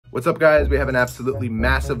What's up, guys? We have an absolutely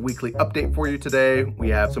massive weekly update for you today. We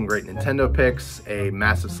have some great Nintendo picks, a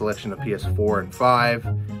massive selection of PS4 and 5.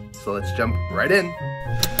 So let's jump right in.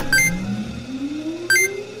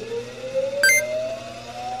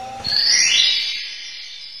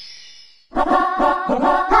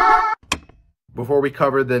 Before we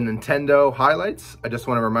cover the Nintendo highlights, I just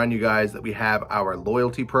want to remind you guys that we have our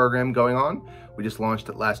loyalty program going on. We just launched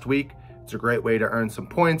it last week. It's a great way to earn some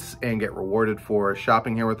points and get rewarded for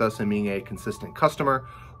shopping here with us and being a consistent customer.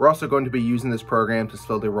 We're also going to be using this program to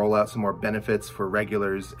slowly roll out some more benefits for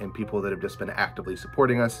regulars and people that have just been actively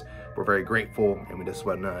supporting us. We're very grateful and we just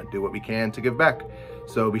want to do what we can to give back.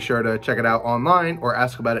 So be sure to check it out online or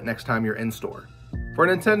ask about it next time you're in store. For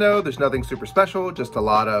Nintendo, there's nothing super special, just a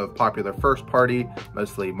lot of popular first party,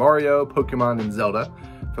 mostly Mario, Pokemon, and Zelda.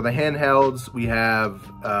 For the handhelds, we have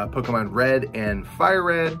Pokemon Red and Fire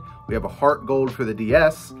Red. We have a Heart Gold for the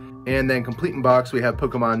DS. And then complete in box, we have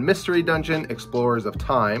Pokemon Mystery Dungeon, Explorers of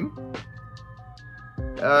Time.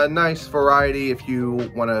 Nice variety if you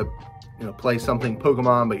want to play something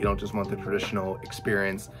Pokemon, but you don't just want the traditional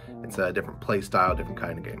experience. It's a different play style, different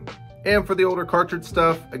kind of game. And for the older cartridge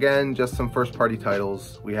stuff, again, just some first party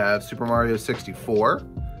titles. We have Super Mario 64.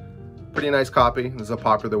 Pretty nice copy. This is a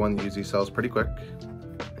popular one that usually sells pretty quick.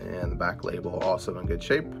 And the back label also in good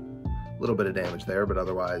shape. A little bit of damage there, but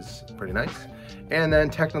otherwise pretty nice. And then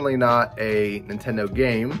technically not a Nintendo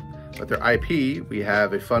game, but their IP, we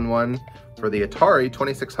have a fun one for the Atari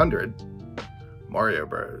 2600, Mario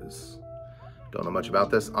Bros. Don't know much about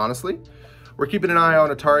this, honestly. We're keeping an eye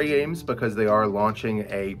on Atari games because they are launching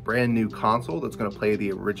a brand new console that's going to play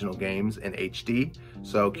the original games in HD.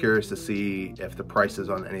 So curious to see if the prices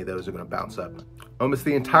on any of those are going to bounce up. Almost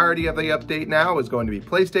the entirety of the update now is going to be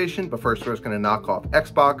PlayStation, but first we're just going to knock off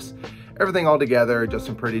Xbox. Everything all together, just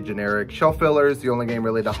some pretty generic shelf fillers. The only game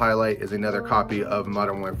really to highlight is another copy of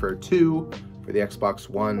Modern Warfare 2 for the Xbox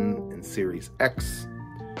One and Series X.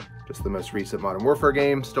 Just the most recent Modern Warfare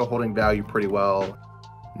game, still holding value pretty well.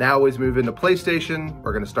 Now as we move into PlayStation,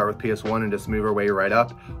 we're going to start with PS1 and just move our way right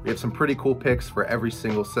up. We have some pretty cool picks for every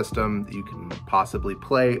single system that you can possibly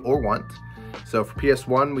play or want. So for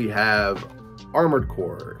PS1, we have Armored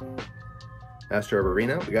Core, Master of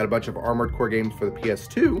Arena. We got a bunch of Armored Core games for the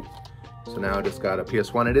PS2. So now I just got a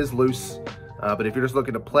PS1. It is loose, but if you're just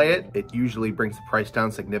looking to play it, it usually brings the price down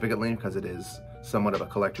significantly because it is somewhat of a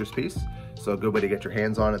collector's piece. So a good way to get your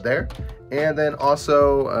hands on it there. And then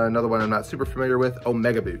also another one I'm not super familiar with,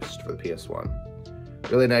 Omega Boost for the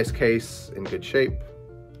PS1. Really nice case, in good shape.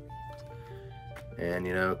 And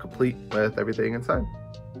complete with everything inside.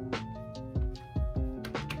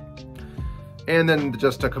 And then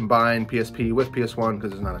just to combine PSP with PS1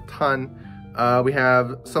 because there's not a ton. We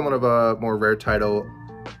have somewhat of a more rare title,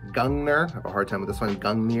 Gungnir. I have a hard time with this one,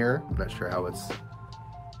 Gungnir. I'm not sure how it's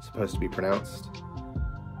supposed to be pronounced.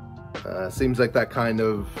 Seems like that kind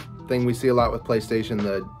of thing we see a lot with PlayStation.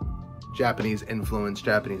 The Japanese influence,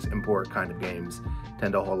 Japanese import kind of games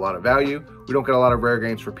tend to hold a lot of value. We don't get a lot of rare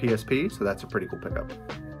games for PSP, so that's a pretty cool pickup.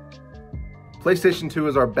 PlayStation 2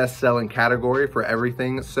 is our best-selling category for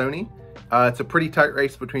everything Sony. It's a pretty tight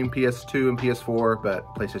race between PS2 and PS4, but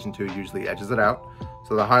PlayStation 2 usually edges it out.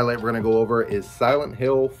 So the highlight we're going to go over is Silent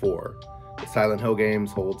Hill 4. The Silent Hill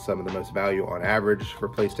games hold some of the most value on average for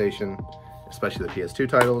PlayStation, especially the PS2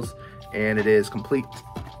 titles, and it is complete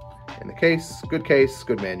in the case,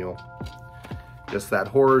 good manual. Just that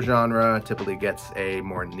horror genre typically gets a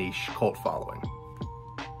more niche cult following.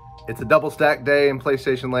 It's a double stack day in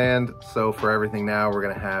PlayStation land, so for everything now, we're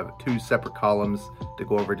gonna have two separate columns to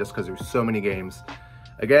go over just because there's so many games.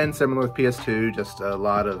 Again, similar with PS2, just a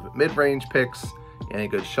lot of mid-range picks, and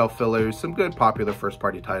good shelf fillers, some good popular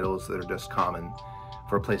first-party titles that are just common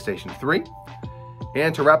for PlayStation 3.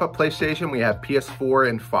 And to wrap up PlayStation, we have PS4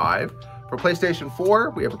 and 5. For PlayStation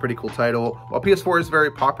 4, we have a pretty cool title. While PS4 is very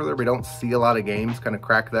popular, we don't see a lot of games kind of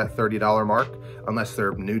crack that $30 mark, unless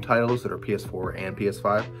they're new titles that are PS4 and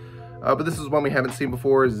PS5. But this is one we haven't seen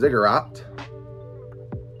before, Ziggurat.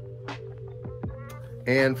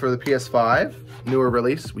 And for the PS5, newer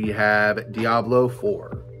release, we have Diablo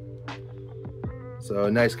 4. So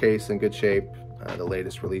a nice case, in good shape, the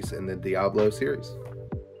latest release in the Diablo series.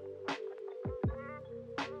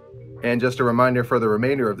 And just a reminder for the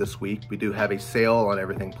remainder of this week, we do have a sale on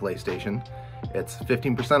everything PlayStation. It's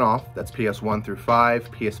 15% off, that's PS1 through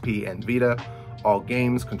 5, PSP and Vita, all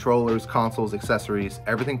games, controllers, consoles, accessories,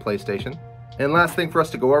 everything PlayStation. And last thing for us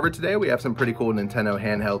to go over today, we have some pretty cool Nintendo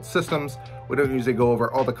handheld systems. We don't usually go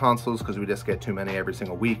over all the consoles because we just get too many every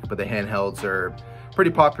single week, but the handhelds are pretty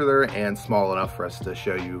popular and small enough for us to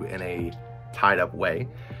show you in a tied up way.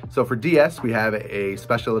 So for DS, we have a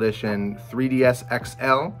special edition 3DS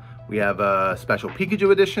XL. We have a special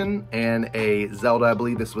Pikachu edition and a Zelda, I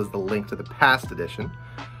believe this was the Link to the Past edition.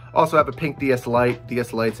 Also have a pink DS Lite.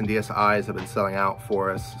 DS Lites and DSIs have been selling out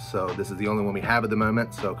for us, so this is the only one we have at the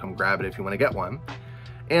moment, so come grab it if you want to get one.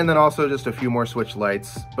 And then also just a few more Switch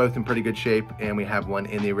lights, both in pretty good shape, and we have one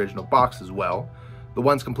in the original box as well. The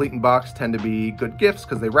ones complete in box tend to be good gifts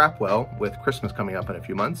because they wrap well, with Christmas coming up in a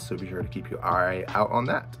few months, so be sure to keep your eye out on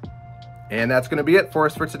that. And that's going to be it for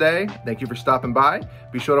us for today. Thank you for stopping by.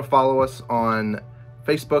 Be sure to follow us on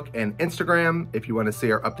Facebook and Instagram if you want to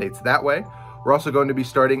see our updates that way. We're also going to be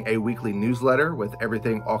starting a weekly newsletter with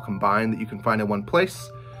everything all combined that you can find in one place.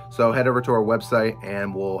 So head over to our website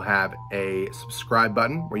and we'll have a subscribe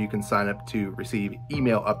button where you can sign up to receive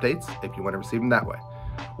email updates if you want to receive them that way.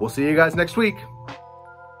 We'll see you guys next week.